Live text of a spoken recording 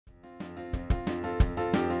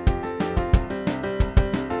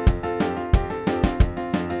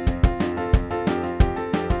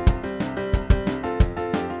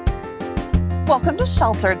Welcome to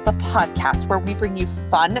Sheltered, the podcast where we bring you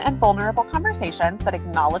fun and vulnerable conversations that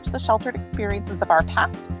acknowledge the sheltered experiences of our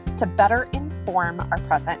past to better inform our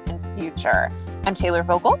present and future. I'm Taylor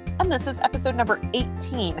Vogel, and this is episode number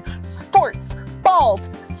 18, Sports, Balls,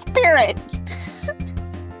 Spirit.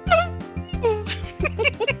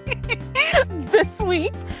 This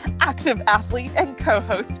week, active athlete and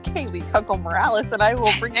co-host Kaylee Kunkel Morales and I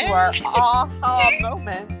will bring you our aha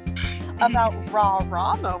moments about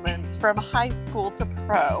raw moments from high school to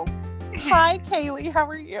pro. Hi, Kaylee. How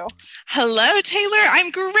are you? Hello, Taylor.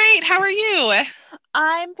 I'm great. How are you?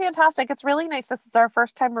 I'm fantastic. It's really nice. This is our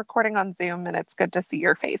first time recording on Zoom, and it's good to see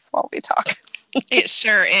your face while we talk. It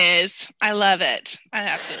sure is. I love it. I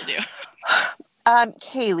absolutely do.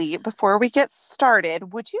 Kaylee, before we get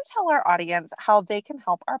started, would you tell our audience how they can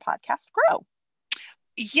help our podcast grow?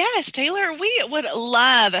 Yes, Taylor, we would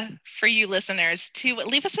love for you listeners to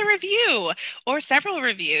leave us a review or several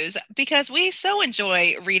reviews because we so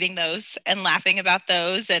enjoy reading those and laughing about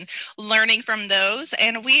those and learning from those.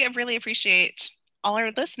 And we really appreciate all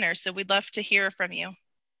our listeners. So we'd love to hear from you.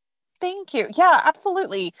 Thank you. Yeah,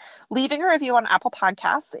 absolutely. Leaving a review on Apple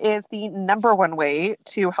Podcasts is the number one way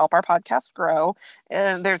to help our podcast grow.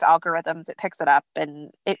 And there's algorithms, it picks it up and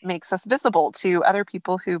it makes us visible to other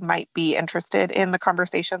people who might be interested in the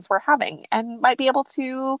conversations we're having and might be able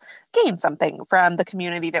to gain something from the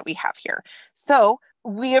community that we have here. So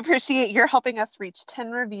we appreciate your helping us reach 10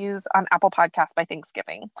 reviews on Apple Podcasts by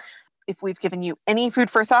Thanksgiving. If we've given you any food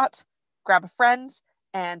for thought, grab a friend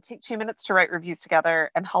and take 2 minutes to write reviews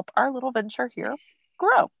together and help our little venture here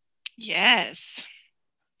grow. Yes.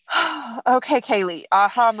 Okay, Kaylee,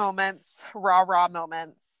 aha moments, rah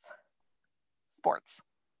moments, sports,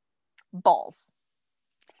 balls,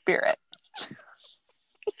 spirit.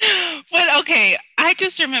 But okay, I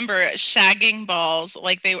just remember shagging balls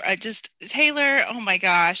like they were Taylor, oh my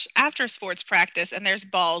gosh, after sports practice and there's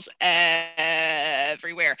balls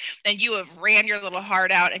everywhere. And you have ran your little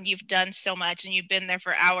heart out and you've done so much and you've been there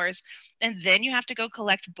for hours. And then you have to go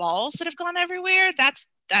collect balls that have gone everywhere. That's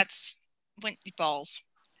when balls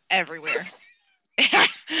everywhere.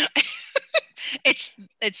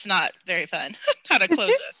 It's not very fun. How to close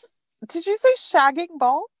it. Did you say shagging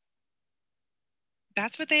balls?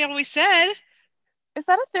 That's what they always said. Is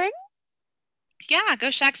that a thing? Yeah, go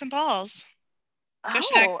shag some balls. Go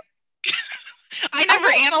shag. I never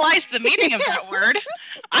analyzed the meaning of that word.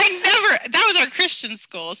 That was our Christian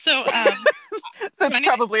school. So so it's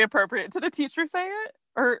probably appropriate. Did a teacher say it?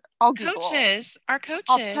 Or I'll Google. Our coaches.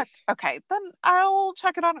 I'll check. Okay, then I'll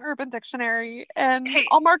check it on Urban Dictionary and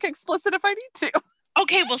I'll mark explicit if I need to.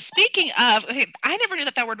 Okay, well, speaking of, I never knew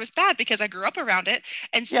that word was bad because I grew up around it.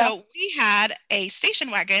 And so we had a station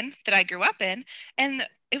wagon that I grew up in, and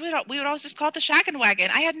we would always just call it the shaggin' wagon.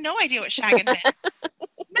 I had no idea what shaggin' meant.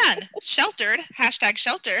 None. Sheltered,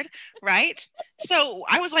 #sheltered, right? So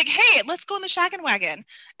I was like, hey, let's go in the shaggin' wagon.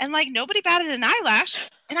 And like nobody batted an eyelash,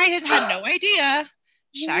 and I had no idea.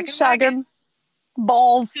 Shaggin'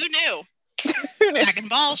 balls. Who knew? Shaggin'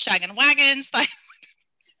 balls, shaggin' wagons, like.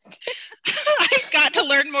 I've got to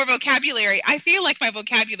learn more vocabulary. I feel like my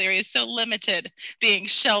vocabulary is so limited being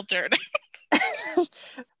sheltered.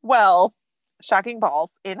 Well, shagging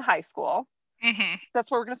balls in high school. Mm-hmm. That's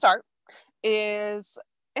where we're going to start. Is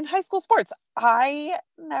in high school sports. I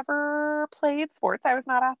never played sports. I was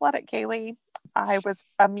not athletic, Kaylee. I was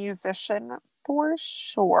a musician for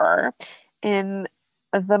sure. In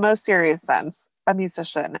the most serious sense, a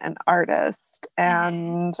musician, an artist,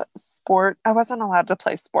 and sport. I wasn't allowed to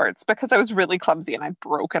play sports because I was really clumsy and I'd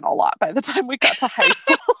broken a lot by the time we got to high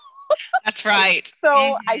school. That's right.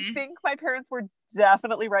 So I think my parents were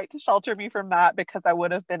definitely right to shelter me from that because I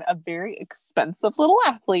would have been a very expensive little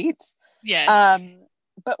athlete. Yes.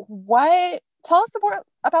 But tell us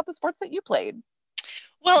about the sports that you played.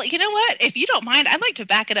 Well, you know what? If you don't mind, I'd like to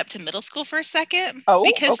back it up to middle school for a second. Oh,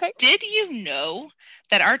 because okay. Did you know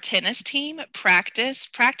that our tennis team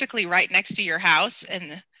practiced practically right next to your house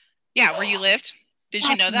and where you lived? Did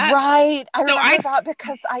you know that? Right. I remember that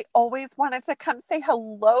because I always wanted to come say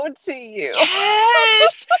hello to you.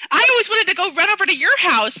 Yes. I always wanted to go run over to your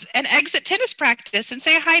house and exit tennis practice and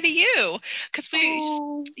say hi to you. Because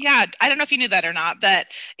I don't know if you knew that or not, but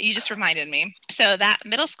you just reminded me. So that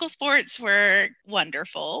middle school sports were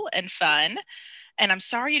wonderful and fun. And I'm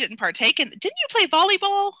sorry you didn't partake in. Didn't you play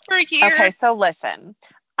volleyball for a year? Okay, so listen.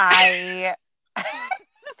 I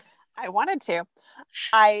wanted to.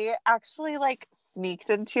 I actually sneaked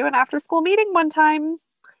into an after school meeting one time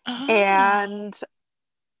and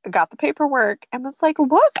got the paperwork and was like,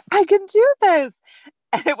 look, I can do this.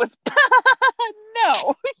 And it was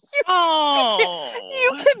no.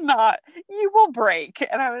 You cannot. You will break.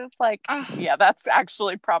 And I was like, yeah, that's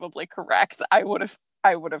actually probably correct. I would have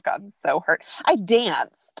gotten so hurt. I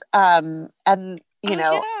danced. And you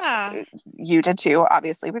know, yeah. you did too.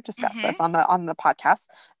 Obviously, we've discussed this on the podcast.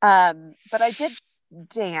 But I did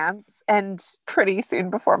dance, and pretty soon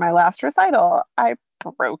before my last recital, I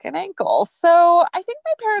broke an ankle. So I think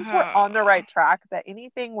my parents were on the right track that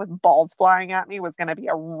anything with balls flying at me was going to be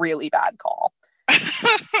a really bad call.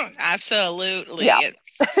 Absolutely. Yeah.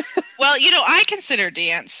 Well, you know, I consider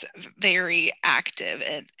dance very active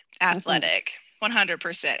and athletic.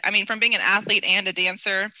 100%. I mean, from being an athlete and a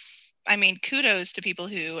dancer, I mean, kudos to people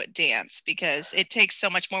who dance because it takes so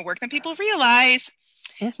much more work than people realize.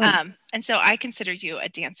 And so I consider you a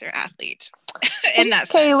dancer athlete. In that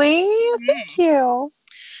sense. Kaylee. Thank you.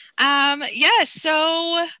 Yes.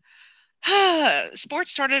 So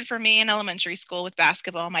sports started for me in elementary school with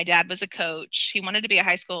basketball. My dad was a coach. He wanted to be a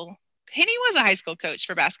high school coach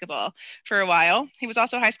for basketball for a while. He was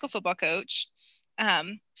also a high school football coach.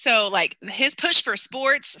 So like his push for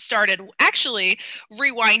sports started, actually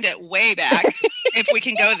rewind it way back if we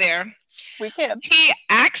can go there. We can. He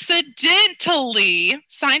accidentally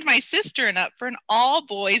signed my sister up for an all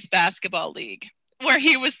boys basketball league where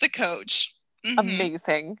he was the coach.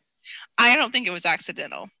 Amazing. I don't think it was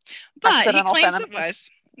accidental, but he claims it was.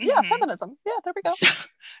 Yeah, feminism. Yeah, there we go.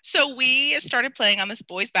 So we started playing on this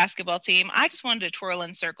boys basketball team. I just wanted to twirl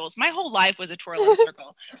in circles. My whole life was a twirl in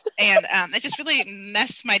circle. And it just really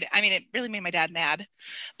it really made my dad mad.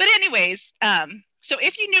 But anyways, so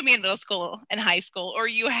if you knew me in middle school and high school, or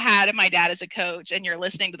you had my dad as a coach and you're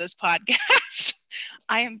listening to this podcast,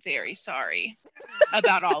 I am very sorry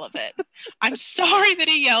about all of it. I'm sorry that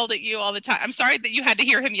he yelled at you all the time. I'm sorry that you had to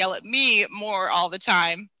hear him yell at me more all the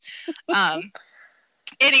time.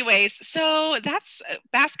 Anyways, so that's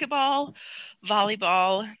basketball,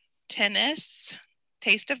 volleyball, tennis,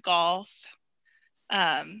 taste of golf,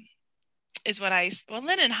 is what well,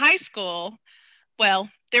 then in high school, well,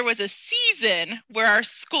 there was a season where our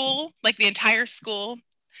school, like the entire school,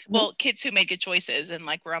 well, kids who made good choices and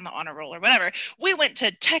like were on the honor roll or whatever, we went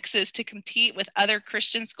to Texas to compete with other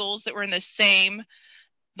Christian schools that were in the same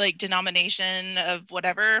like denomination of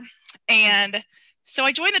whatever. And so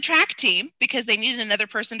I joined the track team because they needed another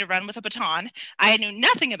person to run with a baton. I knew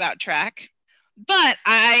nothing about track, but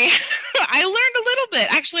I learned a little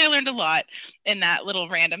bit. Actually, I learned a lot in that little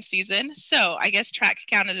random season. So I guess track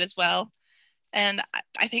counted as well. And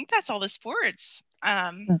I think that's all the sports.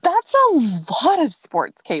 That's a lot of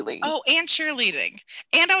sports, Kaylee. Oh, and cheerleading.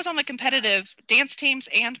 And I was on the competitive dance teams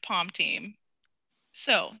and pom team.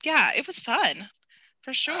 So yeah, it was fun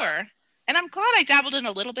for sure. And I'm glad I dabbled in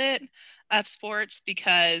a little bit of sports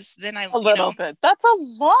because then a little bit. That's a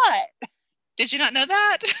lot. Did you not know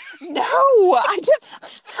that? No, I did.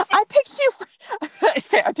 I picked you.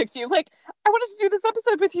 I picked you. Like, I wanted to do this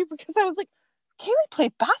episode with you because I was like, Kaylee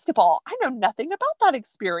played basketball. I know nothing about that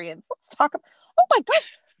experience. Let's talk about. Oh my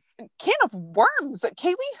gosh, can of worms.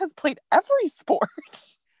 Kaylee has played every sport.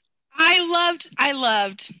 I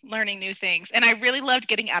loved learning new things, and I really loved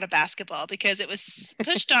getting out of basketball because it was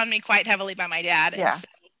pushed on me quite heavily by my dad. Yeah. So,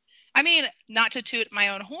 I mean, not to toot my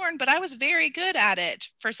own horn, but I was very good at it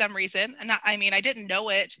for some reason. And I didn't know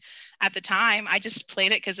it at the time. I just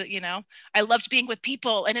played it because, I loved being with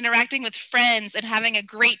people and interacting with friends and having a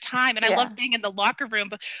great time. And I loved being in the locker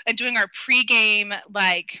room and doing our pregame,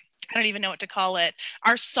 like, I don't even know what to call it,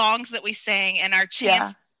 our songs that we sang and our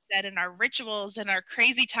chants and our rituals and our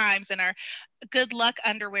crazy times and our good luck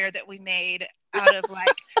underwear that we made out of like,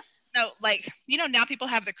 now people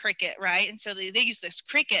have the Cricut, right? And so they use this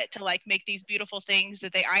Cricut to like make these beautiful things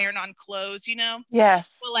that they iron on clothes,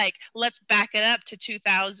 Yes. Well, like, let's back it up to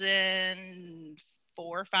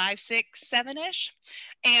 2004, 5, 6, 7-ish.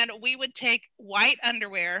 And we would take white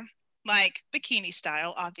underwear, like bikini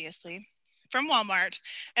style, obviously, from Walmart.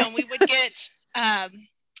 And we would get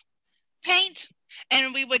paint.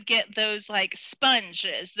 And we would get those like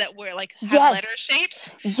sponges that were like have letter shapes.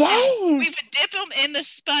 Yes. And we would dip them in the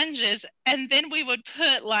sponges, and then we would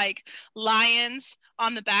put like lions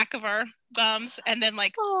on the back of our bums, and then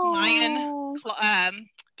like lion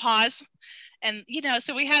paws, and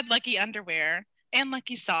so we had lucky underwear and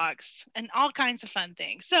lucky socks and all kinds of fun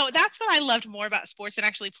things. So that's what I loved more about sports than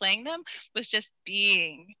actually playing them, was just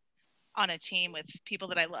being on a team with people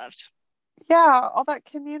that I loved. Yeah, all that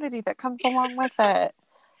community that comes along with it.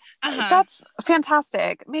 That's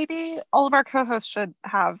fantastic. Maybe all of our co-hosts should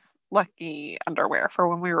have lucky underwear for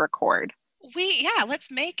when we record. Let's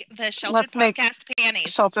make the Sheltered Podcast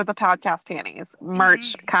panties. Shelter the Podcast panties.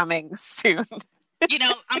 Merch coming soon.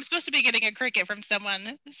 I'm supposed to be getting a Cricut from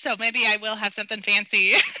someone, so maybe I will have something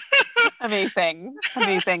fancy. Amazing.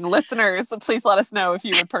 Listeners, please let us know if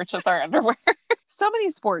you would purchase our underwear. So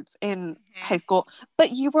many sports in high school,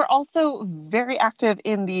 but you were also very active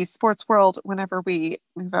in the sports world whenever we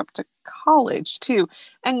move up to college too.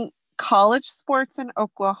 And college sports in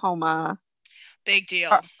Oklahoma big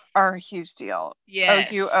deal. Are a huge deal.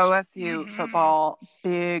 Yes. OU, OSU football,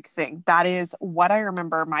 big thing. That is what I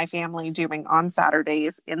remember my family doing on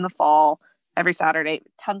Saturdays in the fall. Every Saturday,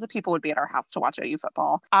 tons of people would be at our house to watch OU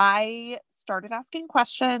football. I started asking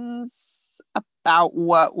questions about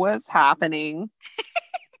what was happening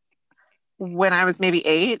when I was maybe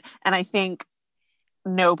 8. And I think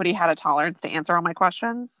nobody had a tolerance to answer all my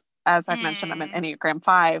questions. As I've mentioned, I'm an Enneagram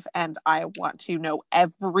 5 and I want to know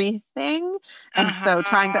everything. And so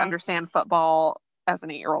trying to understand football as an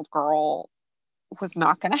 8-year-old girl was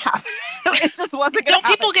not going to happen. It just wasn't going to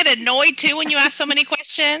happen. Don't people get annoyed too when you ask so many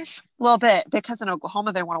questions? A little bit, because in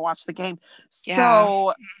Oklahoma, they want to watch the game. Yeah.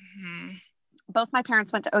 So both my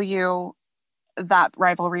parents went to OU. That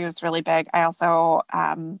rivalry was really big. I also,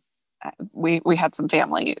 we had some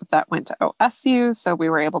family that went to OSU. So we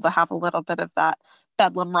were able to have a little bit of that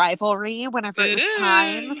Bedlam rivalry whenever it was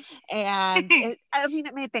time. And it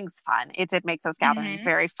made things fun. It did make those gatherings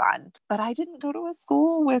very fun. But I didn't go to a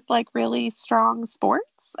school with like really strong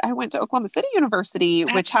sports. I went to Oklahoma City University,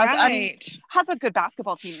 which has a good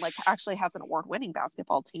basketball team, like actually has an award-winning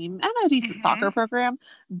basketball team and a decent soccer program.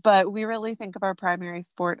 But we really think of our primary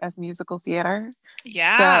sport as musical theater.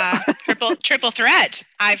 Yeah. So, triple threat.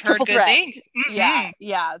 I've heard good things.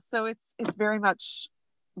 Yeah. So it's very much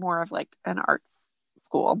more of like an arts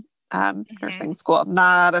school, nursing school,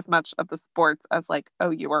 not as much of the sports as like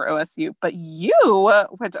OU or OSU. But you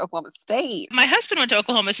went to Oklahoma State. My husband went to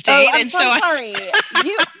Oklahoma State. I'm so sorry.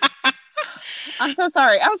 I'm so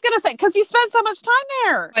sorry. I was going to say, because you spent so much time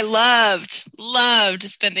there. I loved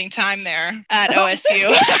spending time there at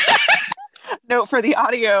OSU. Note for the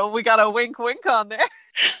audio, we got a wink on there.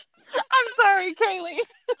 I'm sorry, Kaylee.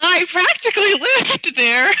 I practically lived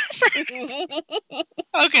there.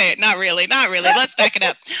 Okay, not really. Let's back it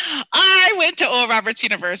up. I went to Oral Roberts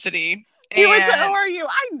University. You went to ORU.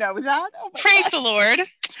 I know that. Oh praise the Lord.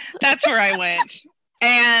 That's where I went.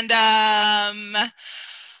 And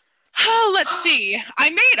let's see.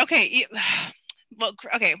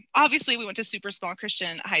 Obviously we went to super small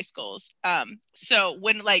Christian high schools. So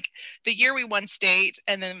when like the year we won state,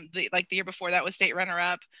 and then the year before that was state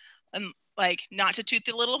runner-up, and like not to toot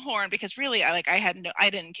the little horn, because really I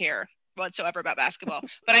didn't care whatsoever about basketball,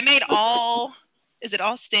 but I made is it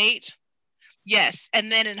all state? Yes. And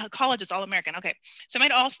then in college it's all American. Okay. So I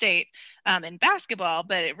made all state in basketball,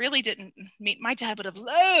 but it really didn't meet. My dad would have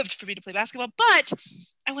loved for me to play basketball, but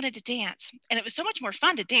I wanted to dance, and it was so much more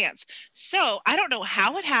fun to dance. So I don't know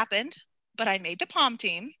how it happened, but I made the pom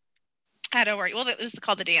team. I don't worry. Well, it was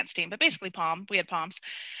called the dance team, but basically pom. We had poms.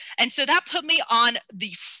 And so that put me on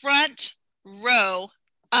the front row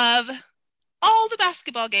of all the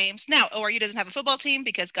basketball games. Now, ORU doesn't have a football team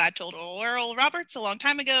because God told Oral Roberts a long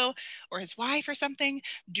time ago, or his wife or something,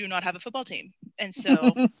 do not have a football team. And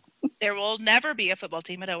so there will never be a football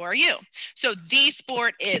team at ORU. So the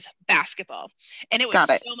sport is basketball. And it was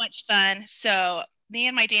so much fun. So me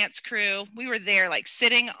and my dance crew, we were there like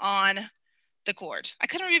sitting on the court. I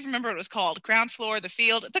couldn't even remember what it was called. Ground floor, the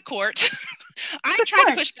field, the court. I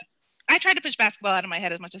tried to push basketball out of my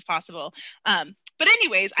head as much as possible. But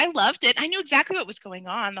anyways, I loved it. I knew exactly what was going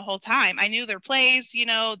on the whole time. I knew their plays,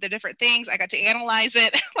 the different things. I got to analyze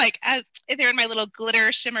it like as they're in my little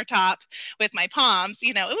glitter shimmer top with my palms.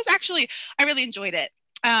 It was actually, I really enjoyed it.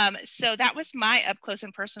 So that was my up close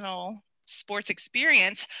and personal sports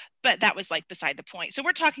experience, but that was like beside the point. So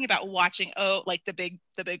we're talking about watching the big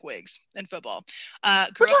wigs in football.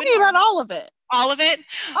 We're talking about all of it. All of it?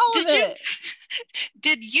 All of it.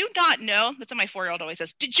 Did you not know? That's what my 4-year-old always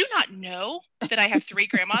says. Did you not know that I have 3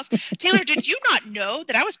 grandmas? Taylor, did you not know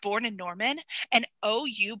that I was born in Norman and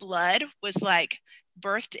OU blood was like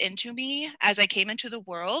birthed into me as I came into the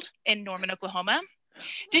world in Norman, Oklahoma?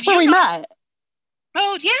 That's where we met.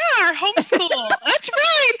 Oh, yeah, our homeschool. That's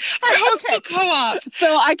right. Our homeschool co-op.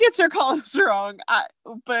 So I get your college wrong,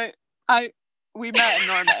 but we met in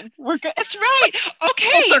Norman. We're good. That's right.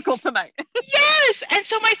 Okay. Full circle tonight. Yes. And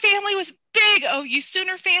so my family was big OU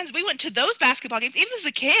Sooner fans. We went to those basketball games, even as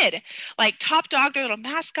a kid. Like Top Dog, their little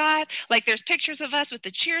mascot. Like there's pictures of us with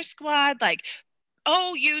the cheer squad. Like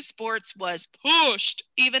OU sports was pushed,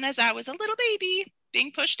 even as I was a little baby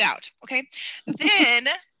being pushed out. Okay. Then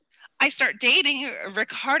I start dating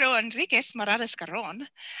Ricardo Enriquez Morales Carron,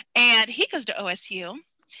 and he goes to OSU.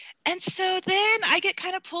 And so then I get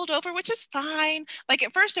kind of pulled over, which is fine. Like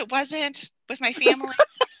at first it wasn't with my family,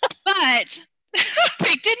 but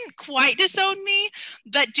they didn't quite disown me.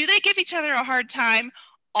 But do they give each other a hard time?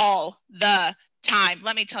 All the time.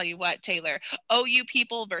 Let me tell you what, Taylor. OU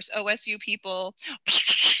people versus OSU people.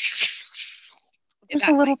 There's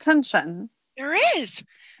a little tension. There is.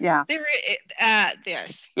 Yeah.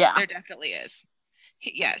 Yes. Yeah. There definitely is.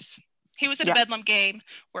 Yes. He was in a Bedlam game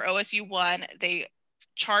where OSU won. They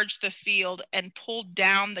charged the field and pulled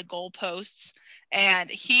down the goalposts, and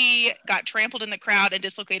he got trampled in the crowd and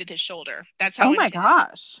dislocated his shoulder. That's how. Oh my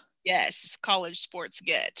gosh. Yes, college sports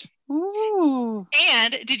get. Ooh.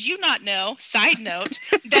 And did you not know, side note,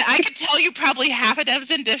 that I could tell you probably half a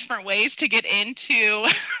dozen different ways to get into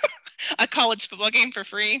a college football game for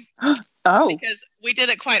free? Oh. Because we did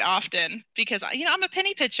it quite often because, I'm a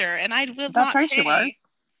penny pitcher and I will That's not right, pay. you were.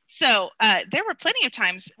 So there were plenty of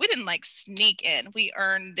times we didn't like sneak in. We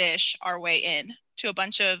earned-ish our way in to a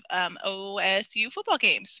bunch of OSU football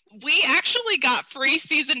games. We actually got free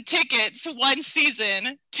season tickets one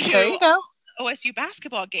season to OSU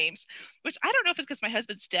basketball games, which I don't know if it's because my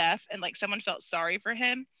husband's deaf and like someone felt sorry for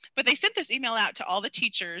him, but they sent this email out to all the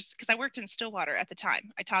teachers because I worked in Stillwater at the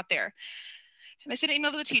time. I taught there. And they sent an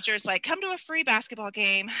email to the teachers like, come to a free basketball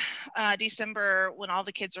game December when all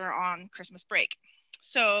the kids are on Christmas break.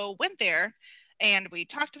 So went there and we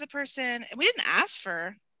talked to the person and we didn't ask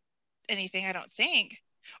for anything, I don't think.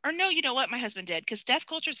 Or no, you know what? My husband did because deaf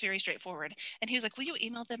culture is very straightforward. And he was like, will you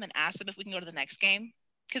email them and ask them if we can go to the next game?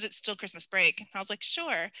 Because it's still Christmas break. And I was like,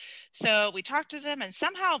 sure. So we talked to them and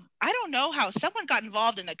somehow, I don't know how someone got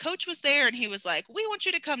involved and a coach was there and he was like, we want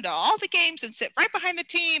you to come to all the games and sit right behind the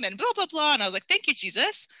team and blah, blah, blah. And I was like, thank you,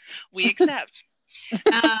 Jesus. We accept.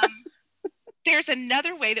 There's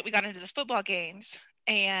another way that we got into the football games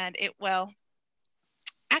and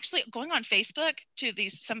actually going on Facebook to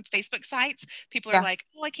some Facebook sites, people are like,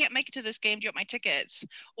 oh, I can't make it to this game. Do you want my tickets?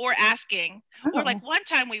 Or asking, or like one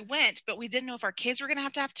time we went, but we didn't know if our kids were going to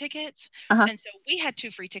have tickets. And so we had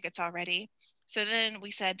 2 free tickets already. So then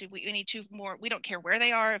we said, we need 2 more. We don't care where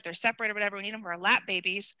they are, if they're separate or whatever, we need them for our lap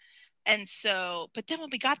babies. And so, but then when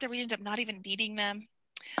we got there, we ended up not even needing them.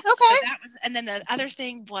 Okay. So and then the other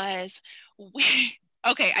thing was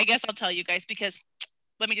I guess I'll tell you guys because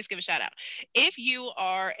let me just give a shout out. If you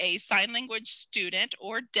are a sign language student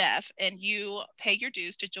or deaf and you pay your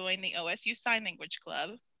dues to join the OSU Sign Language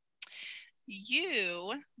Club,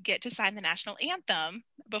 you get to sign the national anthem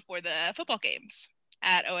before the football games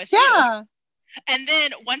at OSU. Yeah. And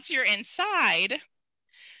then once you're inside,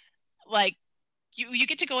 like you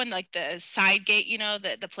get to go in like the side gate,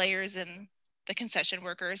 the players and the concession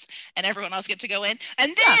workers and everyone else get to go in.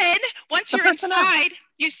 And then once you're inside,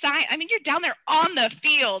 you sign. I mean, you're down there on the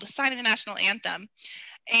field signing the national anthem.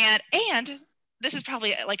 And this is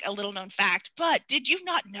probably like a little known fact, but did you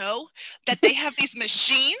not know that they have these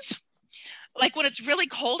machines? Like when it's really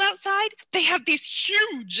cold outside, they have these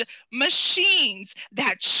huge machines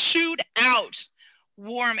that shoot out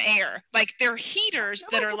warm air. Like they're heaters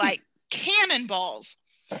that are like cannonballs.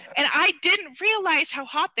 And I didn't realize how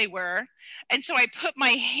hot they were. And so I put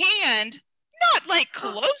my hand, not like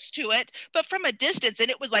close to it, but from a distance. And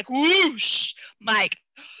it was like, whoosh, like,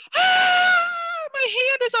 my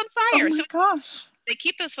hand is on fire. Oh my gosh. They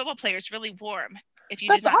keep those football players really warm.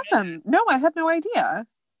 That's awesome. No, I had no idea.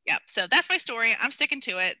 Yeah. So that's my story. I'm sticking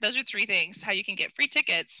to it. Those are 3 things, how you can get free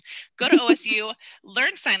tickets. Go to OSU,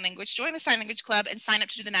 learn sign language, join the sign language club, and sign up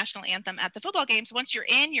to do the national anthem at the football games. Once you're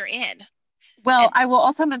in, you're in. Well, I will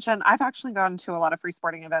also mention I've actually gone to a lot of free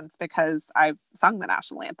sporting events because I've sung the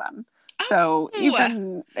national anthem. So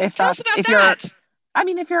even if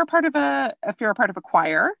you're a part of a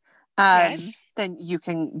choir, then you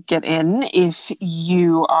can get in. If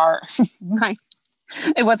you are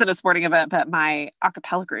it wasn't a sporting event, but my a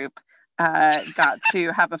cappella group got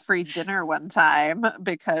to have a free dinner one time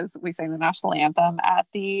because we sang the national anthem at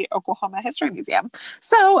the Oklahoma History Museum.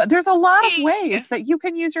 So there's a lot of ways that you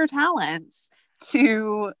can use your talents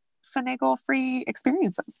to finagle free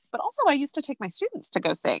experiences. But also I used to take my students to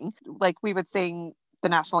go sing. Like we would sing the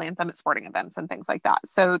national anthem at sporting events and things like that.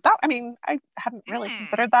 So I hadn't really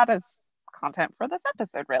considered that as content for this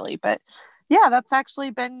episode really, but yeah, that's actually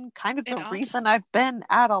been kind of the reason I've been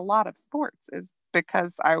at a lot of sports is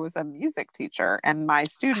because I was a music teacher and my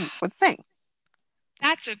students would sing.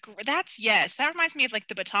 Yes. That reminds me of like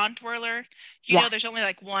the baton twirler. You know, there's only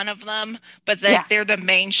like one of them, but they're the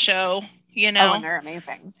main show, you know. Oh, and they're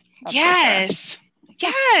amazing. Yes.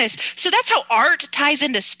 Yes. So that's how art ties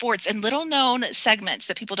into sports and little known segments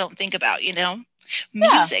that people don't think about, you know.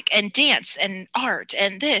 Music and dance and art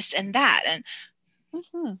and this and that and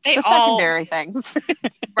the secondary things.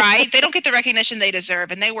 Right? They don't get the recognition they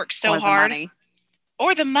deserve, and they work so Or the hard. money.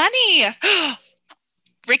 Or the money.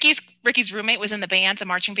 Ricky's roommate was in the band, the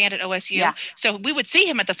marching band at OSU. Yeah. So we would see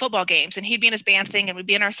him at the football games, and he'd be in his band thing, and we'd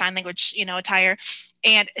be in our sign language, attire.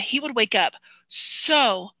 And he would wake up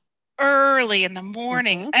so early in the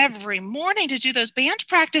morning, every morning, to do those band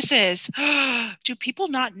practices. Do people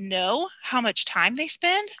not know how much time they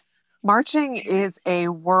spend? Marching is a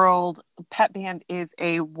world. Pep band is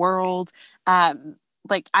a world.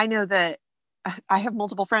 Like, I know that I have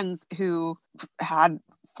multiple friends who had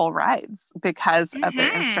full rides because of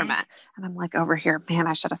their instrument. And I'm like, over here, man,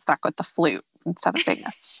 I should have stuck with the flute instead of being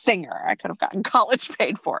a singer. I could have gotten college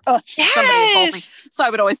paid for. Yes! Somebody had told me. So I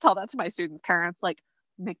would always tell that to my students' parents, like,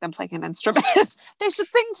 make them play an instrument. They should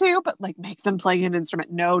sing too, but like, make them play an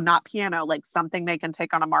instrument. No, not piano, like something they can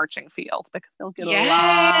take on a marching field, because they'll get a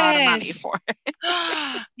lot of money for it.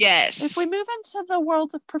 Yes. If we move into the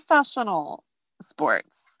world of professional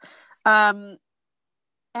sports, and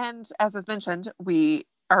as is mentioned, we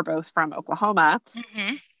are both from Oklahoma.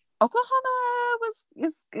 Oklahoma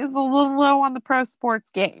is a little low on the pro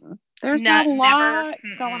sports game. There's not a lot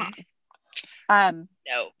going on.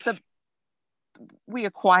 Nope. We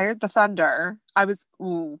acquired the Thunder. I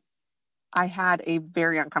had a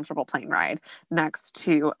very uncomfortable plane ride next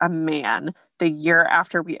to a man the year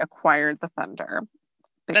after we acquired the Thunder,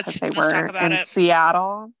 because they were in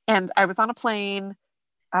Seattle, and I was on a plane.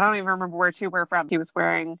 I don't even remember where from. He was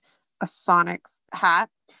wearing a Sonics hat,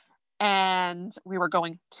 and we were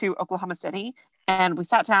going to Oklahoma City, and we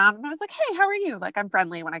sat down, and I was like, hey, how are you? Like, I'm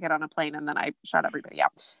friendly when I get on a plane, and then I shut everybody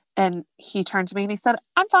out. And he turned to me and he said,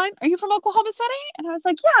 I'm fine. Are you from Oklahoma City? And I was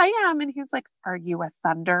like, yeah, I am. And he was like, are you a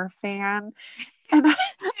Thunder fan? And I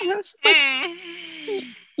was just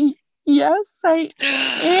like, yes, I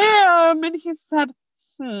am. And he said,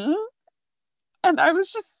 And I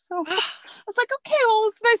was just I was like, okay, well,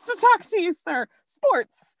 it's nice to talk to you, sir.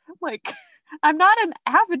 Sports. Like, I'm not an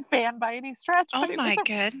avid fan by any stretch. Oh, my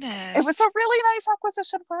goodness. It was a really nice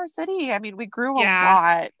acquisition for our city. I mean, we grew a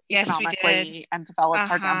lot economically and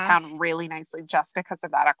developed our downtown really nicely just because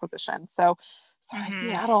of that acquisition. So, sorry,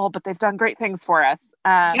 Seattle, but they've done great things for us.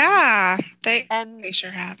 They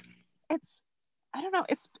sure have. I don't know.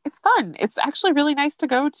 It's fun. It's actually really nice to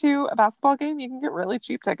go to a basketball game. You can get really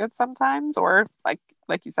cheap tickets sometimes, or like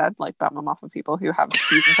you said, like bum them off of people who have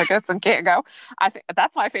season tickets and can't go. I think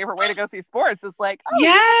that's my favorite way to go see sports. Is like, you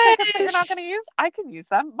have tickets that you're not going to use. I can use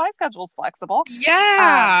them. My schedule's flexible.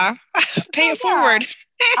 Yeah, pay it forward.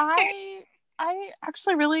 I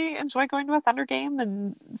actually really enjoy going to a Thunder game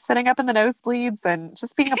and sitting up in the nosebleeds and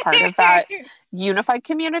just being a part of that unified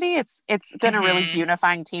community. It's been a really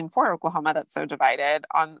unifying team for Oklahoma that's so divided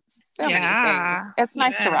on so many things. It's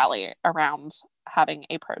nice to rally around having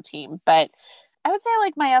a pro team. But I would say,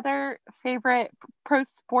 like, my other favorite pro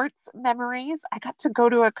sports memories, I got to go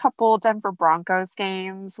to a couple Denver Broncos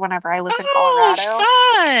games whenever I lived in Colorado.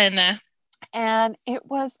 Fun! And it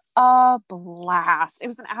was a blast. It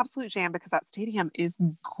was an absolute jam because that stadium is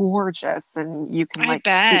gorgeous, and you can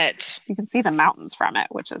you can see the mountains from it,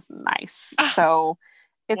 which is nice. So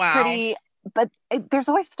it's pretty, but there's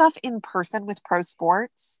always stuff in person with pro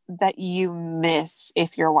sports that you miss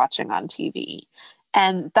if you're watching on TV.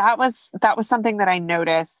 And that was something that I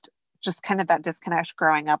noticed, just kind of that disconnect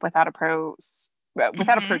growing up without a pro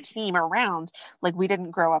team around. Like, we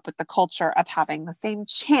didn't grow up with the culture of having the same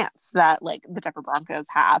chance that like the Denver Broncos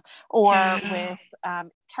have, or with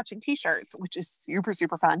catching t-shirts, which is super,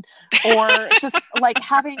 super fun, or just like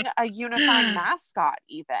having a unifying mascot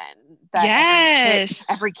even that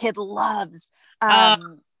every kid loves.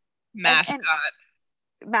 Mascot.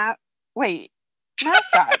 Mascots.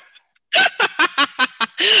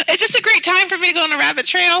 It's just a great time for me to go on a rabbit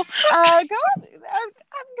trail. I'm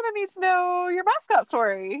gonna need to know your mascot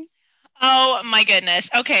story. Oh my goodness.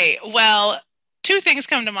 Okay, well, two things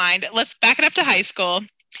come to mind. Let's back it up to high school.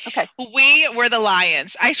 Okay. We were the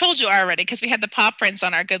Lions. I told you already because we had the paw prints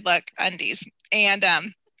on our Good Luck undies. And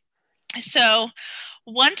so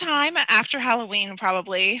one time after Halloween,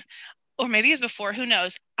 probably, or maybe it was before, who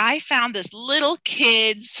knows, I found this little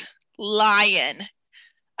kid's lion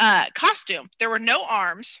costume. There were no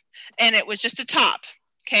arms, and it was just a top.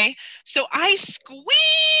 Okay, so I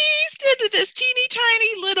squeezed into this teeny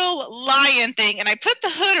tiny little lion thing, and I put the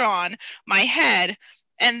hood on my head.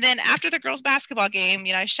 And then after the girls' basketball game,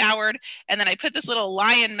 I showered, and then I put this little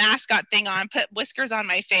lion mascot thing on, put whiskers on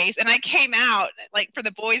my face, and I came out like for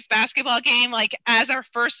the boys' basketball game, like as our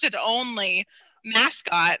first and only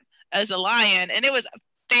mascot as a lion, and it was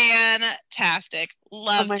fantastic.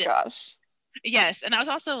 Loved it. Oh my gosh. Yes, and that was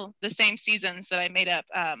also the same seasons that I made up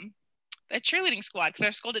a cheerleading squad because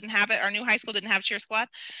our school didn't have it. Our new high school didn't have a cheer squad.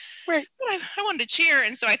 Right. But I wanted to cheer,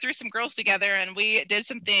 and so I threw some girls together, and we did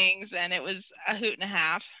some things, and it was a hoot and a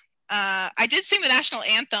half. I did sing the national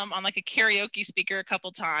anthem on like a karaoke speaker a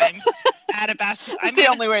couple times at a basketball. That's the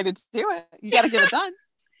only way to do it. You got to get it done.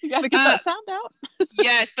 You got to get that sound out.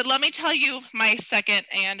 Yes, but let me tell you my second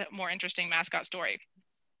and more interesting mascot story.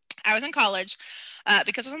 I was in college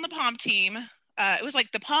because I was on the pom team. It was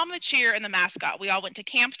like the pom, the cheer, and the mascot. We all went to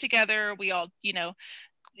camp together. We all,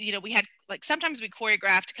 we had like sometimes we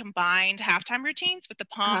choreographed combined halftime routines with the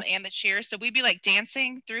pom and the cheer. So we'd be like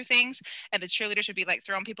dancing through things, and the cheerleaders would be like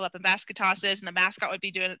throwing people up in basket tosses, and the mascot would be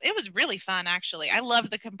doing it. It was really fun, actually. I loved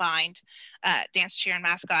the combined dance, cheer, and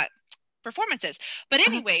mascot performances. But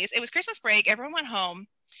anyways, it was Christmas break. Everyone went home.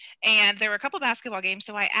 And there were a couple of basketball games.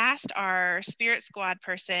 So I asked our spirit squad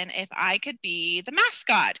person if I could be the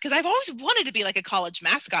mascot, because I've always wanted to be like a college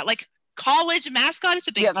mascot. Like college mascot, it's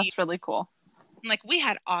a big deal. Yeah, that's really cool. And like we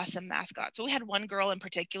had awesome mascots. So we had one girl in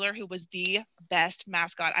particular who was the best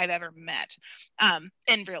mascot I've ever met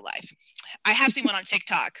in real life. I have seen one on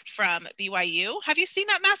TikTok from BYU. Have you seen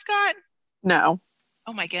that mascot? No.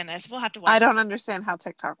 Oh my goodness. We'll have to watch I don't understand how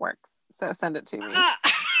TikTok works. So send it to me.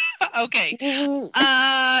 Okay.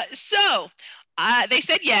 So they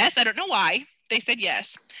said yes. I don't know why they said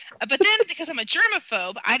yes. But then because I'm a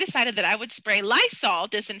germaphobe, I decided that I would spray Lysol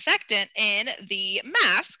disinfectant in the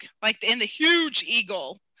mask, like in the huge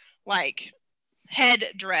eagle, like head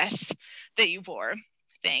dress that you wore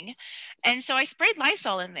thing. And so I sprayed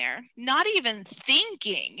Lysol in there, not even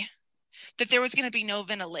thinking that there was going to be no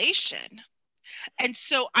ventilation. And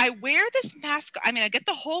so I wear this mask. I mean, I get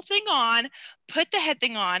the whole thing on, put the head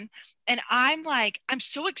thing on, and I'm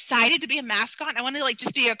so excited to be a mascot. I want to like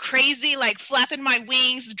just be a crazy, like flapping my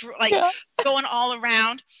wings, like going all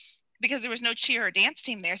around, because there was no cheer or dance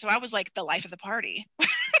team there. So I was like the life of the party.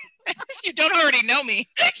 If you don't already know me,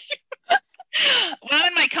 when I'm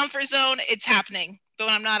in my comfort zone, it's happening. But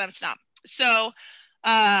when I'm not, it's not. So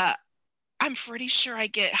I'm pretty sure I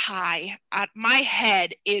get high. My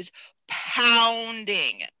head is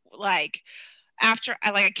pounding, like after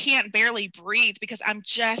I can't barely breathe because I'm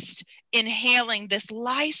just inhaling this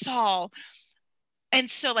Lysol. And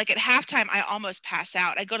so like at halftime, I almost pass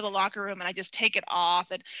out. I go to the locker room and I just take it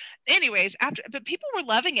off. And anyways, but people were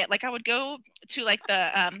loving it. Like I would go to like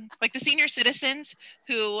the senior citizens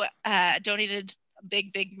who donated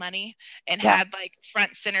big money and had like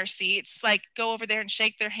front center seats, like go over there and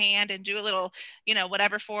shake their hand and do a little,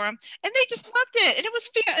 whatever for them. And they just loved it. And it was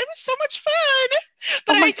so much fun.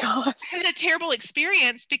 But I had a terrible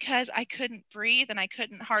experience because I couldn't breathe and I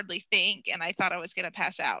couldn't hardly think. And I thought I was going to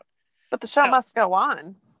pass out. But the show must go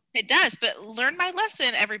on. It does. But learn my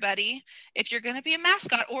lesson, everybody. If you're going to be a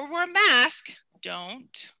mascot or wear a mask,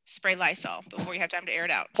 don't spray Lysol before you have time to air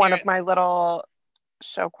it out. One of my little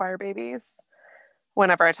show choir babies,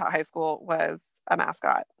 whenever I taught high school, was a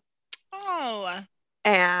mascot. Oh.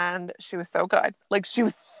 And she was so good. Like, she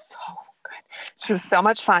was so good. She was so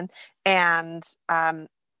much fun. And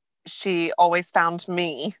she always found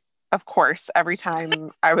me, of course, every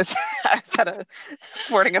time I was at a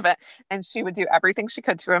sporting event. And she would do everything she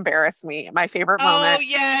could to embarrass me. My favorite moment. Oh,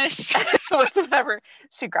 yes. was whenever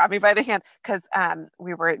she grabbed me by the hand, because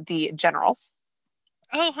we were the generals.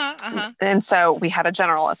 Oh, And so we had a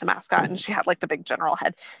general as a mascot, and she had like the big general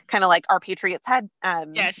head, kind of like our Patriots head.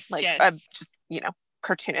 Just,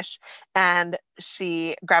 cartoonish. And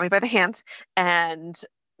she grabbed me by the hand, and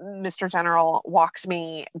Mr. General walked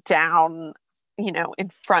me down, in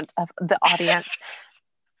front of the audience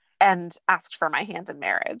and asked for my hand in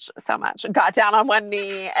marriage so much. Got down on one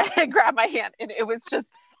knee and grabbed my hand. And it was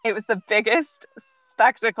the biggest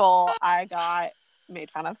spectacle. I got made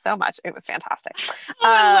fun of so much. It was fantastic.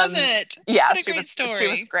 I love it. Yeah, what a great story. She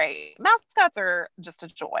was great. Mascots are just a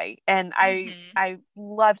joy. And I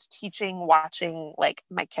loved teaching, watching like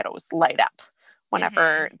my kiddos light up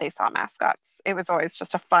whenever they saw mascots. It was always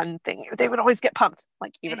just a fun thing. They would always get pumped,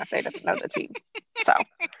 like even if they didn't know the team. So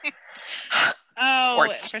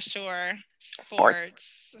sports. For sure.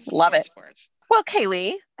 Sports. Love it. Sports. Well,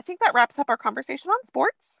 Kaylee, I think that wraps up our conversation on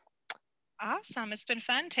sports. Awesome. It's been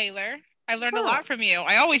fun, Taylor. I learned a lot from you.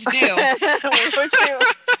 I always do.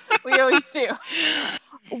 We always do.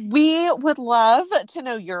 We would love to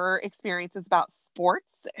know your experiences about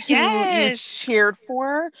sports. Who you cheered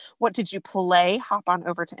for. What did you play? Hop on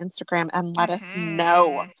over to Instagram and let us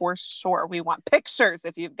know for sure. We want pictures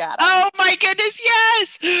if you've got them. Oh my goodness,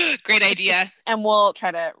 yes. Great idea. And we'll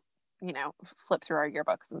try to, flip through our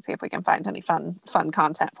yearbooks and see if we can find any fun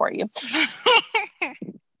content for you.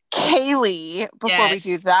 Kaylee, before we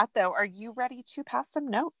do that, though, are you ready to pass some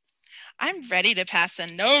notes? I'm ready to pass a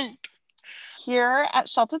note. Here at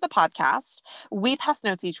Shelter the Podcast, we pass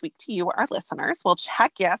notes each week to you, our listeners. We'll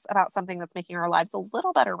check yes about something that's making our lives a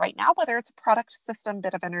little better right now, whether it's a product, system,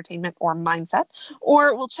 bit of entertainment, or mindset,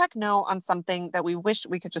 or we'll check no on something that we wish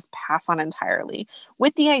we could just pass on entirely,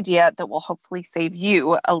 with the idea that will hopefully save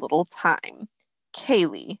you a little time.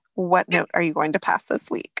 Kaylee, what note are you going to pass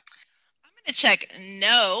this week? I'm going to check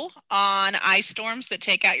no on ice storms that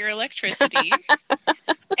take out your electricity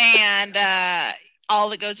and all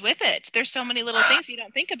that goes with it. There's so many little things you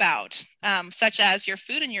don't think about, such as your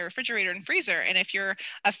food in your refrigerator and freezer. And if you're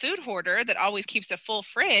a food hoarder that always keeps a full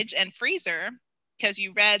fridge and freezer, because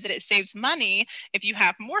you read that it saves money if you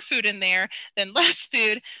have more food in there than less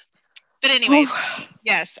food. But anyways,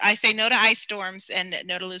 yes, I say no to ice storms and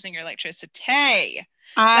no to losing your electricity.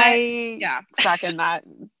 I second that.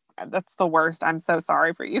 That's the worst. I'm so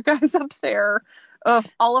sorry for you guys up there.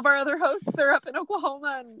 All of our other hosts are up in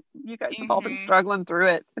Oklahoma, and you guys have all been struggling through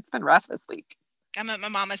it. It's been rough this week. I'm at my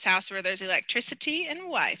mama's house where there's electricity and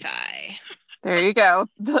Wi-Fi. There you go.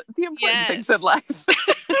 The important things in life.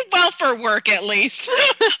 Well, for work at least.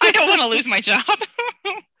 I don't want to lose my job.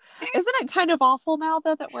 Isn't it kind of awful now,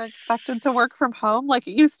 though, that we're expected to work from home? Like,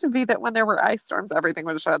 it used to be that when there were ice storms, everything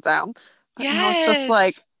would shut down. But now it's just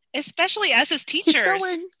like... Especially us as teachers.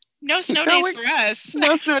 No snow days for us.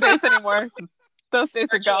 No snow days anymore. Those days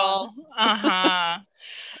are gone.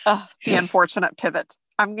 The unfortunate pivot.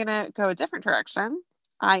 I'm going to go a different direction.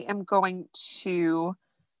 I am going to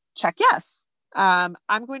check yes. I'm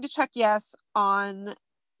going to check yes on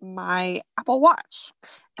my Apple Watch.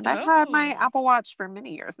 And I've had my Apple Watch for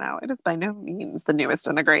many years now. It is by no means the newest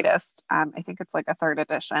and the greatest. I think it's like a 3rd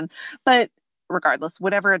edition. But regardless,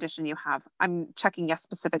 whatever edition you have, I'm checking yes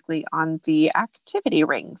specifically on the activity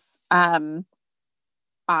rings.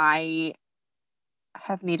 I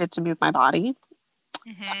have needed to move my body.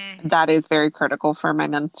 Mm-hmm. That is very critical for my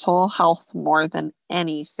mental health more than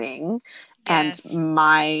anything. Yes. And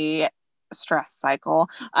my stress cycle.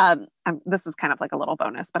 This is kind of like a little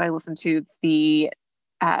bonus, but I listened to the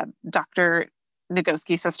Dr.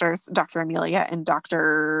 Nagoski sisters, Dr. Amelia and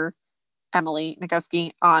Dr. Emily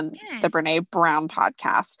Nagoski on the Brene Brown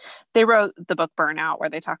podcast. They wrote the book Burnout, where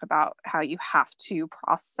they talk about how you have to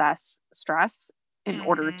process stress in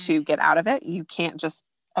order to get out of it. You can't just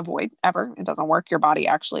avoid ever. It doesn't work. Your body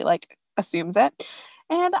actually like assumes it.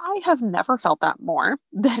 And I have never felt that more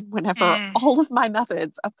than whenever all of my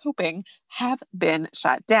methods of coping have been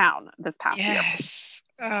shut down this past year.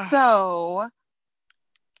 So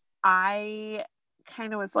I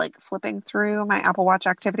kind of was like flipping through my Apple Watch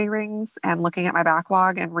activity rings and looking at my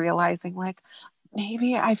backlog and realizing like,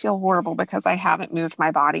 maybe I feel horrible because I haven't moved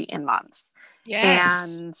my body in months.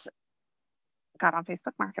 And got on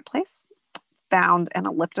Facebook Marketplace, found an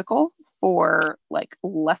elliptical for like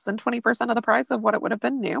less than 20% of the price of what it would have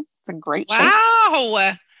been new. It's in great shape.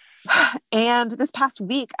 And this past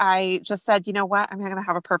week, I just said, you know what? I'm going to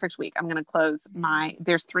have a perfect week. I'm going to close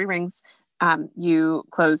there's 3 rings. You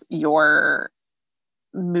close your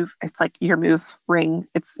move. It's like your move ring.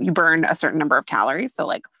 You burn a certain number of calories. So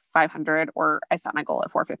like 500, or I set my goal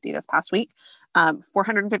at 450 this past week.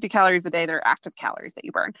 450 calories a day. They're active calories that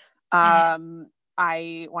you burn.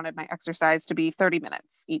 I wanted my exercise to be 30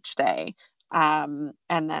 minutes each day. And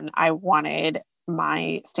then I wanted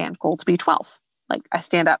my stand goal to be 12. Like I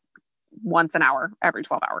stand up once an hour every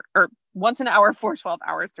 12 hours, or once an hour for 12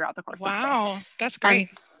 hours throughout the course of the day. Wow, that's great. And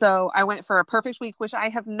so I went for a perfect week, which I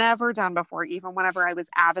have never done before, even whenever I was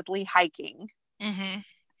avidly hiking. And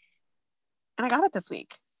I got it this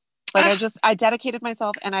week. Like I dedicated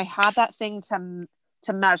myself, and I had that thing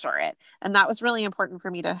to measure it. And that was really important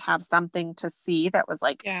for me to have something to see that was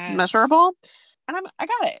like measurable. And I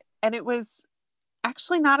got it. And it was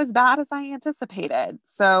actually not as bad as I anticipated.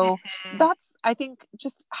 So that's, I think,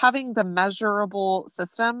 just having the measurable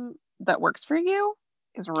system that works for you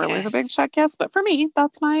is really the big check. Yes. But for me,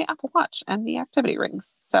 that's my Apple Watch and the activity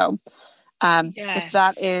rings. So if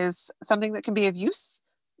that is something that can be of use,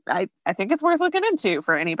 I think it's worth looking into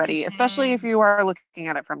for anybody, especially if you are looking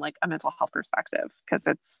at it from like a mental health perspective, because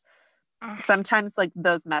it's sometimes like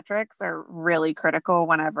those metrics are really critical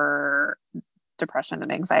whenever depression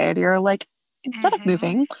and anxiety are like, instead of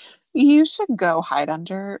moving, you should go hide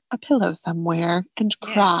under a pillow somewhere and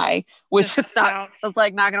cry, which is not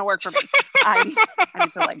going to work for me. I need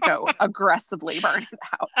to like go aggressively burn it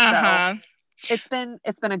out. So it's been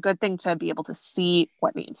a good thing to be able to see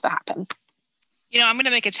what needs to happen. You know, I'm going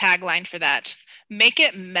to make a tagline for that. Make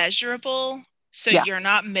it measurable so you're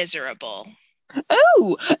not miserable.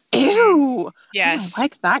 Ooh, ew. Yes. Ooh, I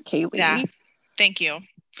like that, Kaylee. Yeah. Thank you.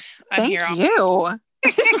 Thank you.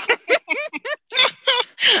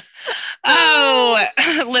 Oh,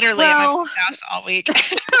 literally at my house all week.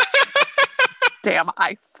 Damn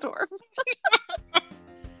ice storm.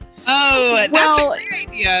 Oh, that's a great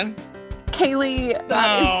idea. Kaylee,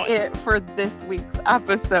 that is it for this week's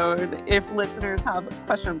episode. If listeners have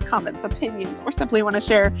questions, comments, opinions, or simply want to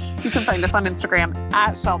share, you can find us on Instagram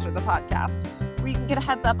at Shelter the Podcast, where you can get a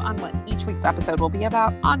heads up on what each week's episode will be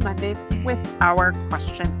about on Mondays with our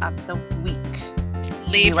question of the week.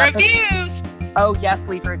 Leave reviews. Oh, yes,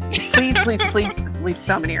 leave reviews. Please leave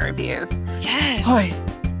so many reviews. Yes. Boy.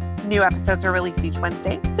 New episodes are released each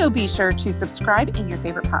Wednesday, so be sure to subscribe in your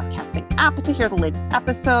favorite podcasting app to hear the latest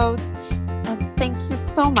episodes. And thank you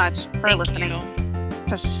so much for listening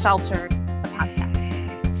to Sheltered the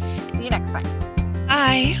Podcast. See you next time.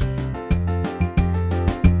 Bye.